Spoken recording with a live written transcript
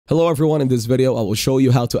Hello everyone, in this video I will show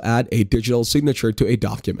you how to add a digital signature to a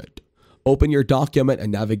document. Open your document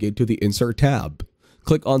and navigate to the Insert tab.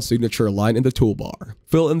 Click on Signature line in the toolbar.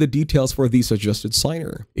 Fill in the details for the suggested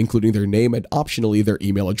signer, including their name and optionally their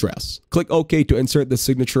email address. Click OK to insert the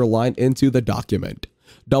signature line into the document.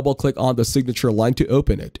 Double-click on the signature line to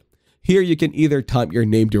open it. Here you can either type your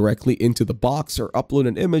name directly into the box or upload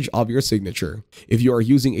an image of your signature. If you are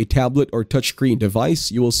using a tablet or touchscreen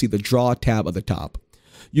device, you will see the Draw tab at the top.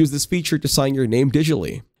 Use this feature to sign your name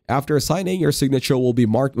digitally. After signing, your signature will be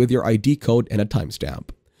marked with your ID code and a timestamp.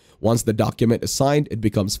 Once the document is signed, it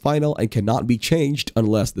becomes final and cannot be changed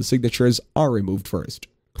unless the signatures are removed first.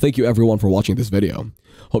 Thank you everyone for watching this video.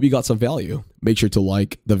 Hope you got some value. Make sure to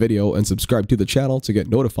like the video and subscribe to the channel to get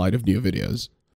notified of new videos.